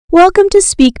Welcome to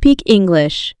SpeakPeak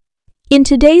English. In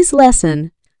today's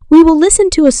lesson, we will listen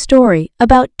to a story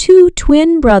about two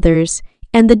twin brothers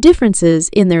and the differences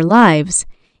in their lives,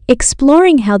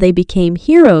 exploring how they became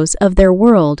heroes of their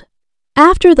world.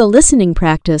 After the listening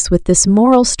practice with this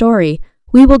moral story,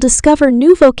 we will discover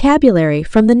new vocabulary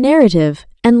from the narrative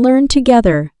and learn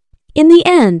together. In the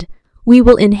end, we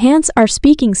will enhance our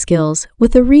speaking skills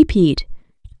with a repeat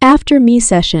after me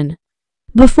session.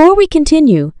 Before we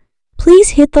continue, please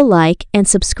hit the like and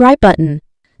subscribe button.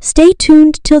 Stay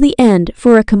tuned till the end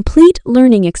for a complete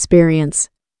learning experience.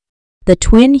 The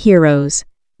Twin Heroes,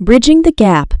 bridging the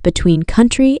gap between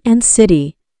country and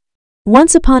city.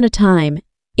 Once upon a time,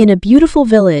 in a beautiful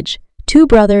village, two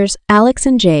brothers, Alex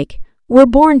and Jake, were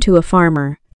born to a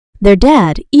farmer. Their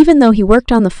dad, even though he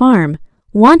worked on the farm,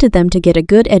 wanted them to get a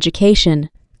good education.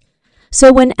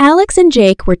 So when Alex and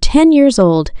Jake were 10 years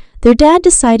old, their dad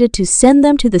decided to send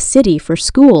them to the city for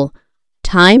school.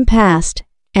 Time passed,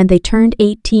 and they turned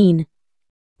 18.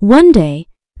 One day,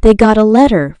 they got a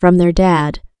letter from their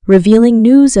dad, revealing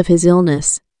news of his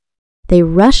illness. They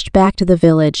rushed back to the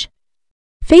village.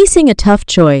 Facing a tough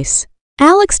choice,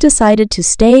 Alex decided to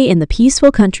stay in the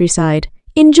peaceful countryside,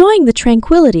 enjoying the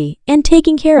tranquility and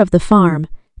taking care of the farm.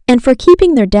 And for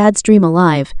keeping their dad's dream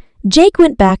alive, Jake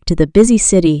went back to the busy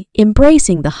city,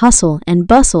 embracing the hustle and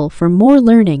bustle for more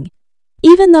learning.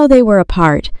 Even though they were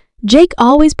apart, Jake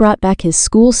always brought back his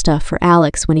school stuff for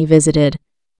Alex when he visited.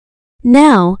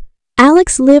 Now,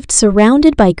 Alex lived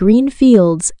surrounded by green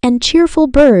fields and cheerful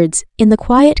birds in the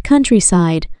quiet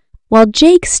countryside, while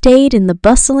Jake stayed in the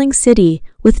bustling city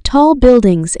with tall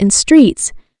buildings and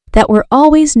streets that were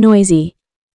always noisy.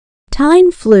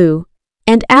 Time flew,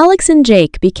 and Alex and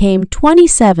Jake became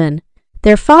 27.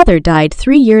 Their father died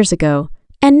 3 years ago,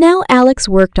 and now Alex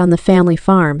worked on the family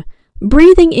farm,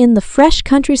 breathing in the fresh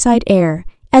countryside air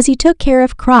as he took care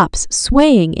of crops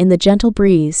swaying in the gentle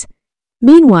breeze.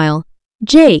 Meanwhile,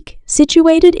 Jake,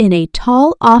 situated in a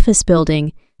tall office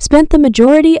building, spent the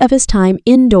majority of his time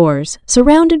indoors,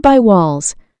 surrounded by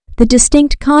walls. The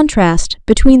distinct contrast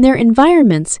between their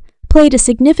environments played a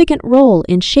significant role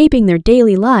in shaping their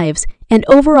daily lives and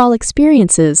overall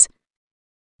experiences.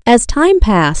 As time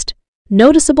passed,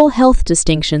 noticeable health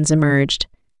distinctions emerged.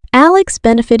 Alex,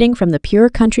 benefiting from the pure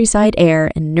countryside air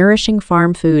and nourishing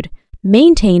farm food,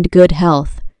 maintained good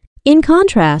health. In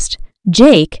contrast,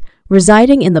 Jake,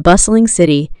 residing in the bustling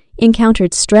city,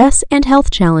 encountered stress and health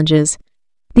challenges.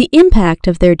 The impact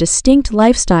of their distinct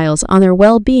lifestyles on their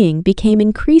well-being became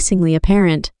increasingly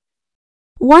apparent.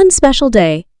 One special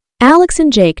day, Alex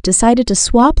and Jake decided to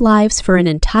swap lives for an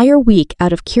entire week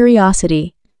out of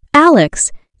curiosity.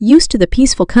 Alex, used to the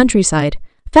peaceful countryside,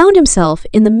 found himself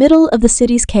in the middle of the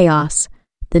city's chaos.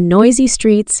 The noisy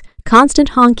streets, constant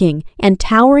honking, and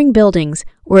towering buildings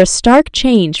were a stark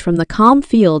change from the calm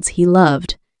fields he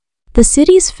loved. The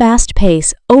city's fast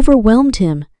pace overwhelmed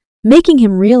him, making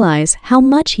him realize how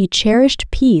much he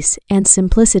cherished peace and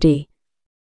simplicity.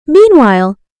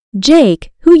 Meanwhile,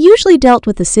 Jake, who usually dealt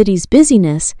with the city's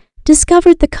busyness,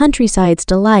 discovered the countryside's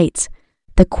delights.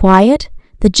 The quiet,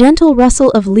 the gentle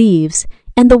rustle of leaves,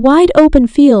 and the wide open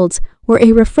fields were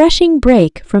a refreshing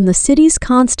break from the city's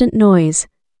constant noise.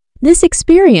 This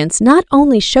experience not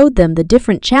only showed them the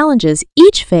different challenges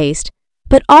each faced,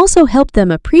 but also helped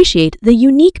them appreciate the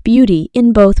unique beauty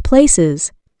in both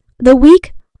places. The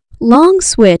week-long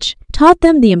switch taught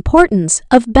them the importance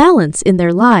of balance in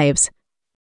their lives.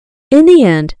 In the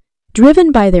end,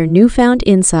 driven by their newfound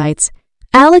insights,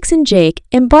 Alex and Jake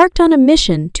embarked on a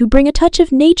mission to bring a touch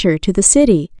of nature to the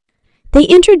city. They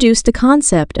introduced the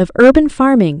concept of urban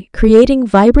farming, creating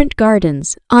vibrant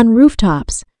gardens on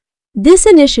rooftops. This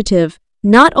initiative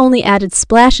not only added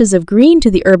splashes of green to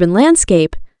the urban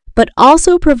landscape, but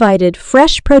also provided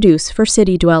fresh produce for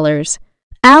city dwellers.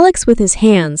 Alex, with his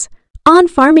hands-on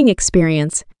farming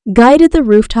experience, guided the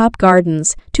rooftop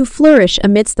gardens to flourish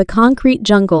amidst the concrete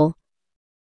jungle.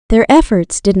 Their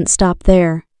efforts didn't stop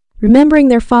there. Remembering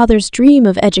their father's dream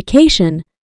of education,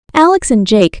 Alex and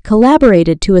Jake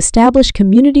collaborated to establish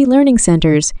community learning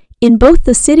centers in both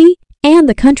the city and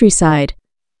the countryside.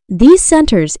 These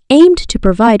centers aimed to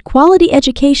provide quality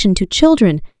education to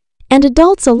children and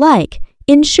adults alike,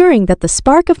 ensuring that the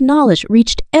spark of knowledge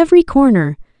reached every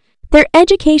corner. Their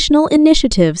educational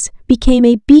initiatives became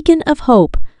a beacon of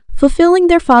hope, fulfilling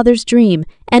their father's dream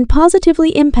and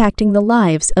positively impacting the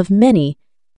lives of many.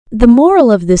 The moral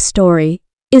of this story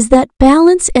is that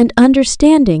balance and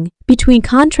understanding between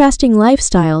contrasting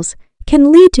lifestyles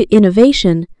can lead to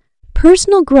innovation,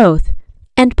 personal growth,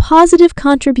 and positive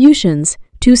contributions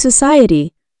to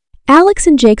society. Alex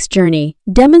and Jake's journey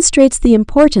demonstrates the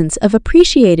importance of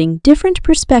appreciating different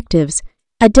perspectives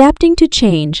adapting to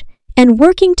change, and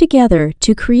working together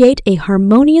to create a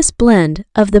harmonious blend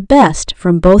of the best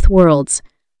from both worlds.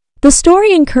 The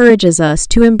story encourages us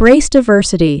to embrace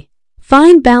diversity,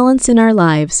 find balance in our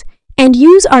lives, and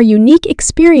use our unique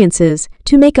experiences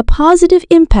to make a positive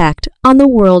impact on the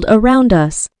world around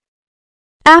us.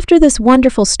 After this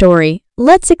wonderful story,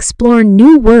 let's explore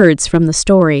new words from the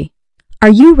story. Are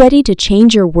you ready to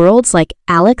change your worlds like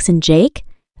Alex and Jake?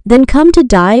 Then come to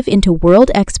dive into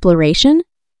world exploration.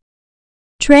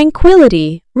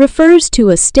 Tranquility refers to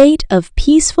a state of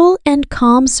peaceful and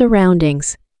calm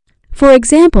surroundings. For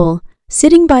example,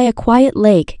 sitting by a quiet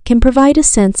lake can provide a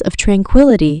sense of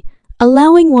tranquility,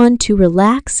 allowing one to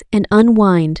relax and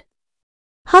unwind.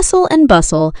 Hustle and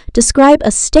bustle describe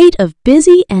a state of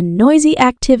busy and noisy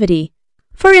activity.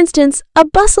 For instance, a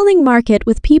bustling market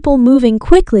with people moving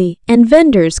quickly and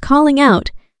vendors calling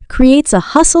out creates a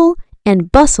hustle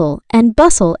and bustle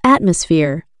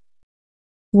atmosphere.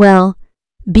 Well,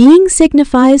 being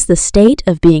signifies the state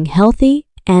of being healthy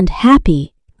and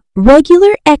happy.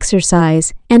 Regular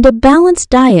exercise and a balanced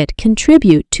diet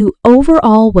contribute to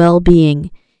overall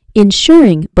well-being,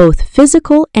 ensuring both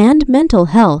physical and mental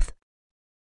health.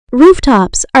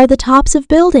 Rooftops are the tops of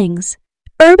buildings.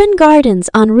 Urban gardens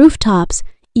on rooftops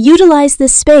utilize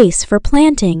this space for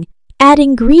planting,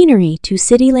 adding greenery to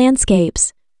city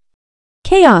landscapes.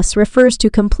 Chaos refers to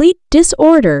complete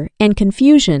disorder and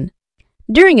confusion.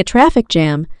 During a traffic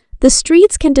jam, the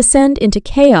streets can descend into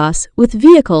chaos with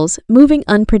vehicles moving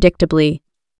unpredictably.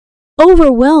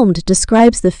 Overwhelmed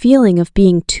describes the feeling of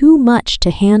being too much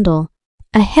to handle.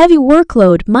 A heavy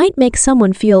workload might make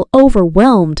someone feel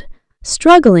overwhelmed,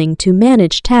 struggling to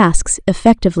manage tasks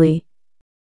effectively.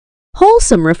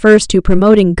 Wholesome refers to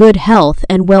promoting good health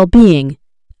and well-being.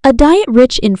 A diet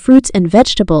rich in fruits and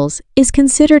vegetables is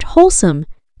considered wholesome,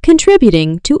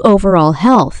 contributing to overall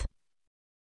health.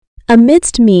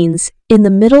 Amidst means in the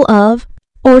middle of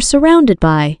or surrounded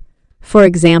by. For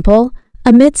example,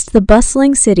 amidst the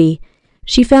bustling city,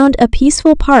 she found a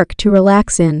peaceful park to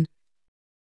relax in.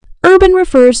 Urban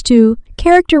refers to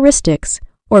characteristics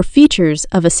or features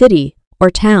of a city or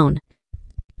town.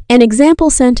 An example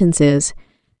sentence is,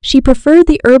 she preferred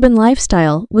the urban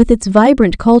lifestyle with its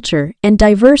vibrant culture and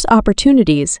diverse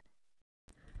opportunities.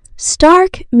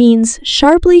 Stark means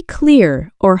sharply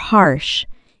clear or harsh.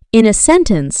 In a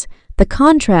sentence, the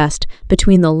contrast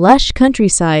between the lush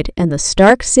countryside and the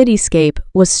stark cityscape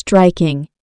was striking.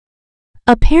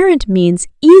 Apparent means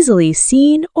easily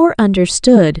seen or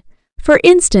understood. For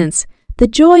instance, the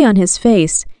joy on his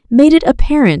face made it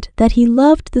apparent that he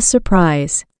loved the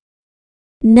surprise.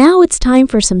 Now it's time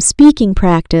for some speaking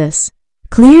practice.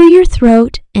 Clear your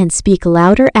throat and speak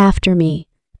louder after me.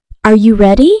 Are you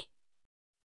ready?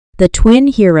 The Twin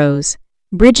Heroes,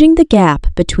 bridging the gap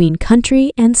between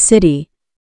country and city.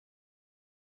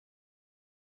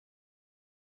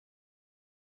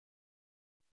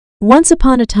 Once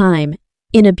upon a time,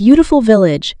 in a beautiful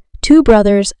village, two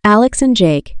brothers, Alex and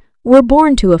Jake, were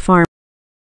born to a farmer.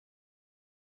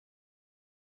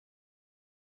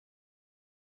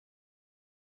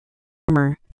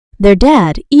 Their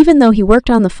dad, even though he worked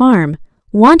on the farm,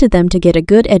 wanted them to get a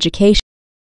good education.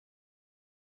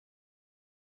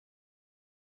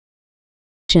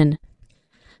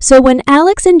 So when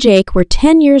Alex and Jake were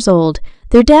 10 years old,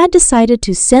 their dad decided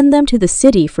to send them to the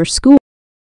city for school.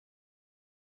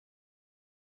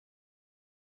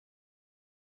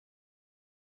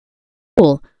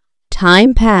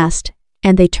 Time passed,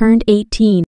 and they turned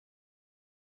 18.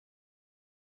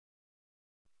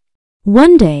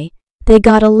 One day, they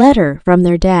got a letter from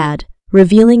their dad,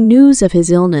 revealing news of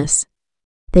his illness.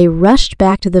 They rushed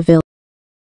back to the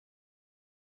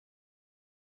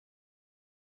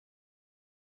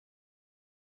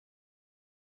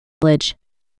village.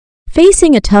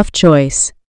 Facing a tough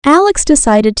choice, Alex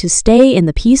decided to stay in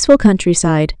the peaceful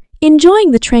countryside,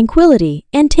 enjoying the tranquility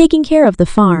and taking care of the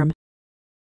farm.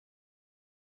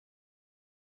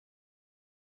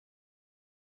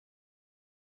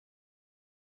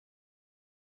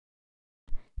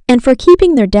 And for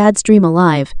keeping their dad's dream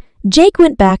alive, Jake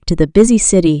went back to the busy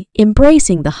city,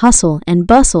 embracing the hustle and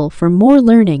bustle for more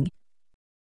learning.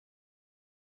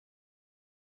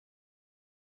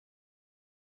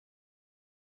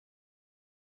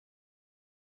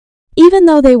 Even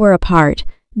though they were apart,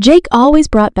 Jake always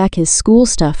brought back his school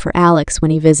stuff for Alex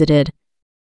when he visited.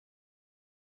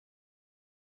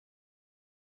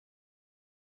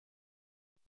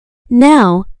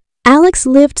 Now, Alex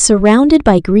lived surrounded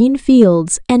by green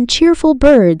fields and cheerful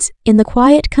birds in the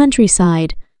quiet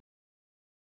countryside.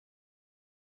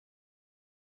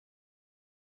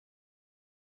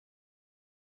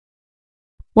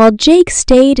 while Jake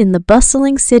stayed in the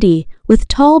bustling city with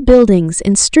tall buildings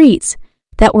and streets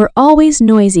that were always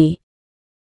noisy.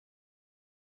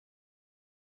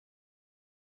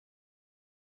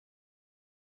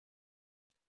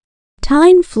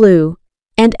 Time flew,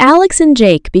 and Alex and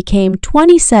Jake became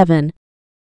 27.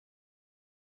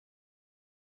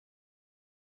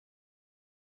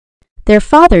 Their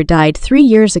father died 3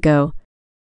 years ago,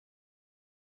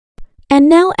 and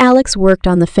now Alex worked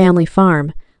on the family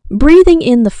farm, breathing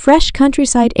in the fresh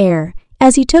countryside air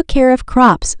as he took care of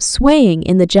crops swaying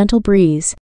in the gentle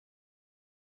breeze.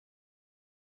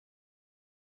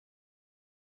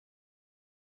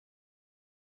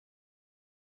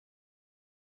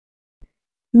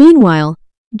 Meanwhile,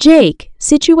 Jake,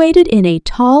 situated in a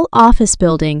tall office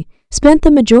building, spent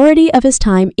the majority of his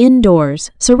time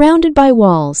indoors, surrounded by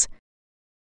walls.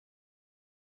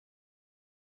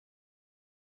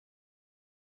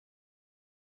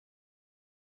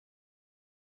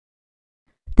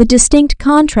 The distinct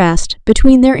contrast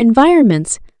between their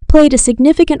environments played a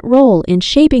significant role in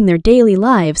shaping their daily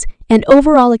lives and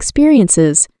overall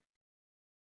experiences.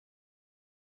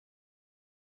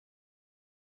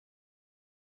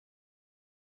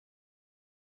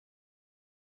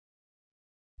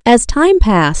 As time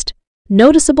passed,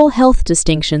 noticeable health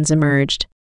distinctions emerged.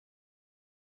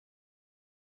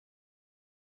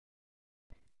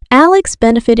 Alex,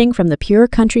 benefiting from the pure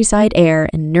countryside air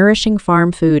and nourishing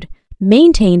farm food,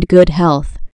 maintained good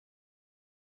health.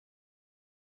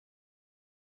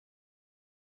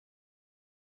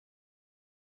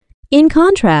 In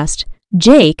contrast,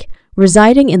 Jake,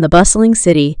 residing in the bustling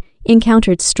city,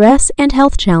 encountered stress and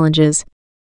health challenges.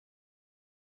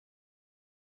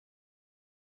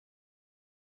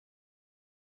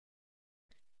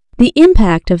 The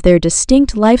impact of their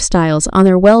distinct lifestyles on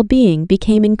their well-being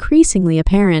became increasingly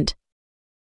apparent.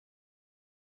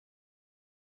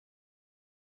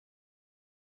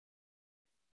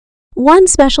 One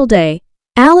special day,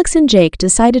 Alex and Jake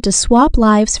decided to swap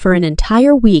lives for an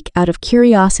entire week out of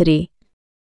curiosity.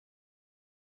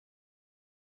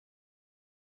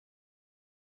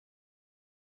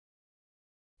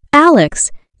 Alex,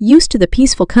 used to the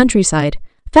peaceful countryside,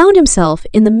 found himself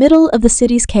in the middle of the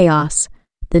city's chaos.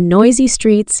 The noisy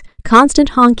streets, constant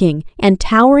honking, and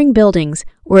towering buildings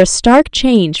were a stark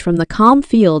change from the calm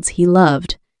fields he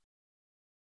loved.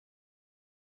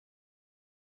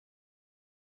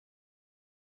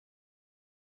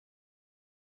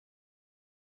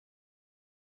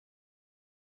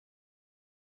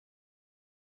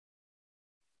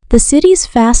 The city's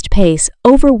fast pace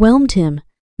overwhelmed him,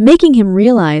 making him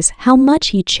realize how much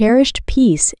he cherished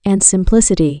peace and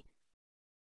simplicity.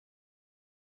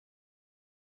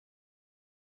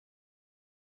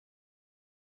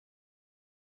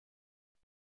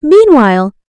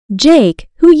 Meanwhile, Jake,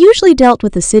 who usually dealt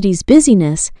with the city's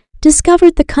busyness,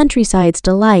 discovered the countryside's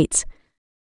delights.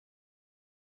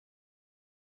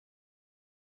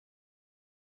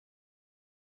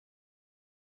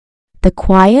 The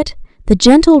quiet, the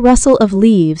gentle rustle of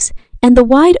leaves, and the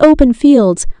wide open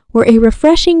fields were a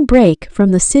refreshing break from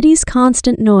the city's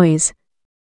constant noise.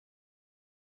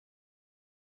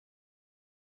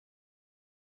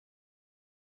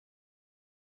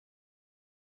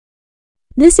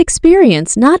 This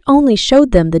experience not only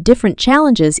showed them the different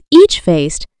challenges each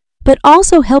faced, but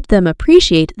also helped them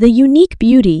appreciate the unique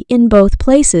beauty in both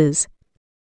places.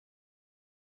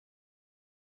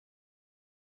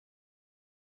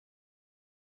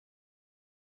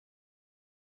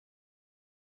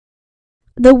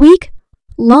 The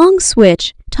week-long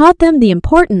switch taught them the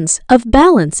importance of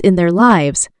balance in their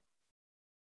lives.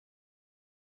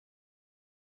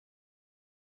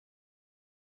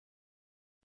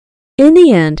 In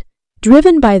the end,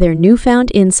 driven by their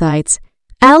newfound insights,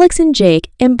 Alex and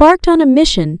Jake embarked on a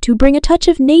mission to bring a touch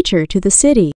of nature to the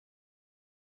city.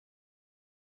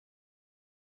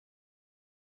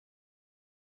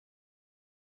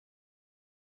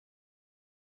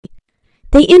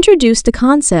 They introduced the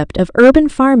concept of urban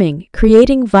farming,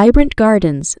 creating vibrant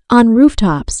gardens on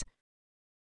rooftops.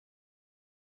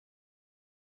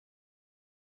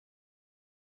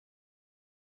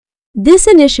 This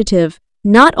initiative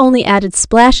not only added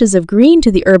splashes of green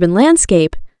to the urban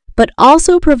landscape, but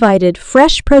also provided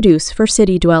fresh produce for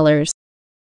city dwellers.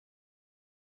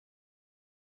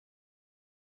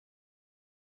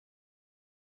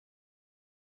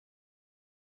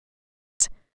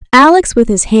 Alex, with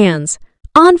his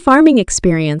hands-on farming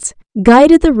experience,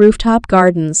 guided the rooftop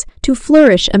gardens to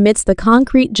flourish amidst the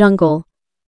concrete jungle.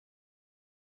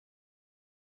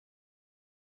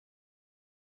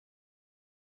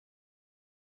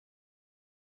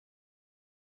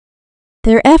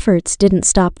 Their efforts didn't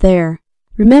stop there.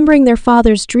 Remembering their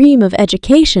father's dream of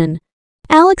education,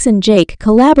 Alex and Jake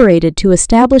collaborated to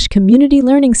establish community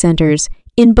learning centers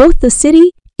in both the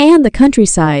city and the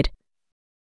countryside.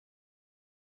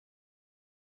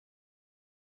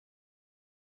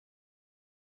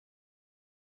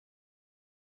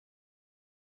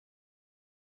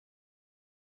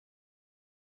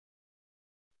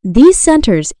 These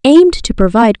centers aimed to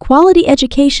provide quality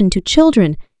education to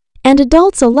children and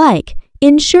adults alike,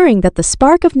 ensuring that the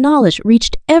spark of knowledge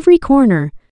reached every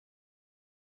corner.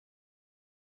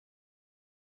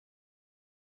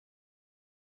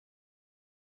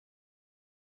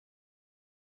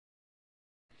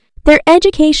 Their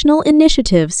educational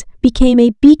initiatives became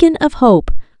a beacon of hope,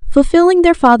 fulfilling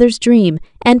their father's dream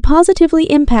and positively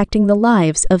impacting the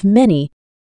lives of many.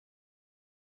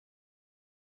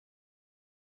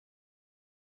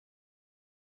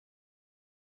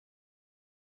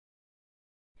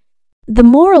 The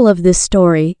moral of this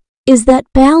story is that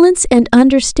balance and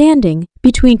understanding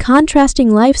between contrasting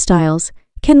lifestyles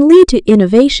can lead to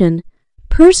innovation,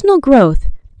 personal growth,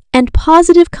 and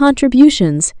positive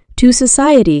contributions to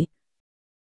society.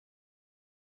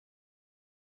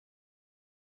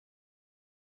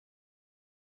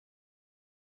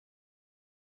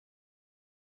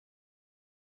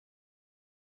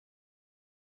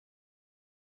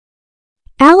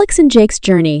 Alex and Jake's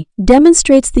journey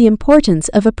demonstrates the importance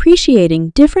of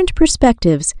appreciating different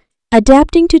perspectives,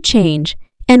 adapting to change,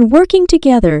 and working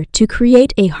together to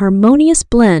create a harmonious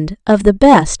blend of the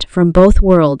best from both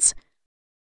worlds.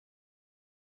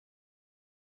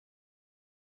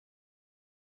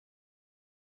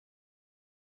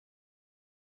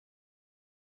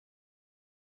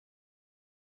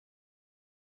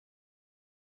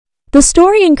 The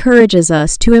story encourages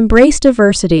us to embrace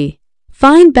diversity,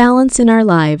 find balance in our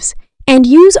lives, and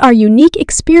use our unique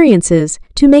experiences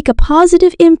to make a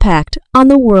positive impact on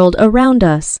the world around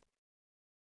us.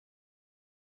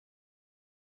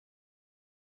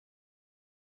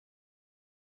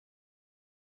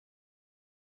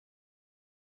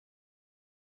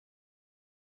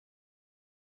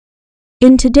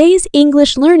 In today's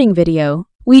English learning video,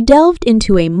 we delved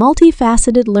into a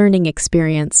multifaceted learning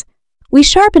experience. We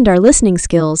sharpened our listening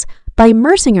skills by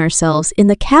immersing ourselves in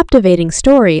the captivating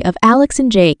story of Alex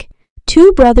and Jake,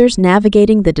 two brothers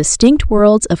navigating the distinct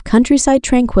worlds of countryside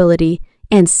tranquility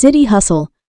and city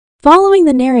hustle. Following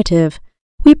the narrative,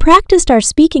 we practiced our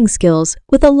speaking skills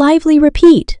with a lively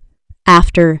repeat.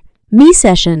 After me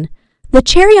session, the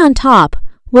cherry on top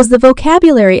was the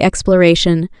vocabulary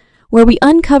exploration, where we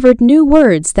uncovered new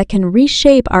words that can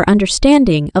reshape our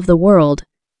understanding of the world.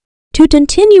 To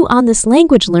continue on this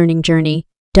language learning journey,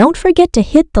 don't forget to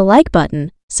hit the like button,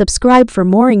 subscribe for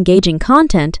more engaging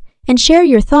content, and share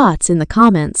your thoughts in the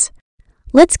comments.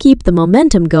 Let's keep the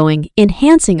momentum going,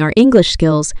 enhancing our English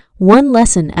skills one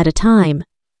lesson at a time.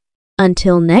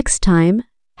 Until next time,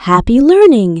 happy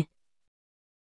learning!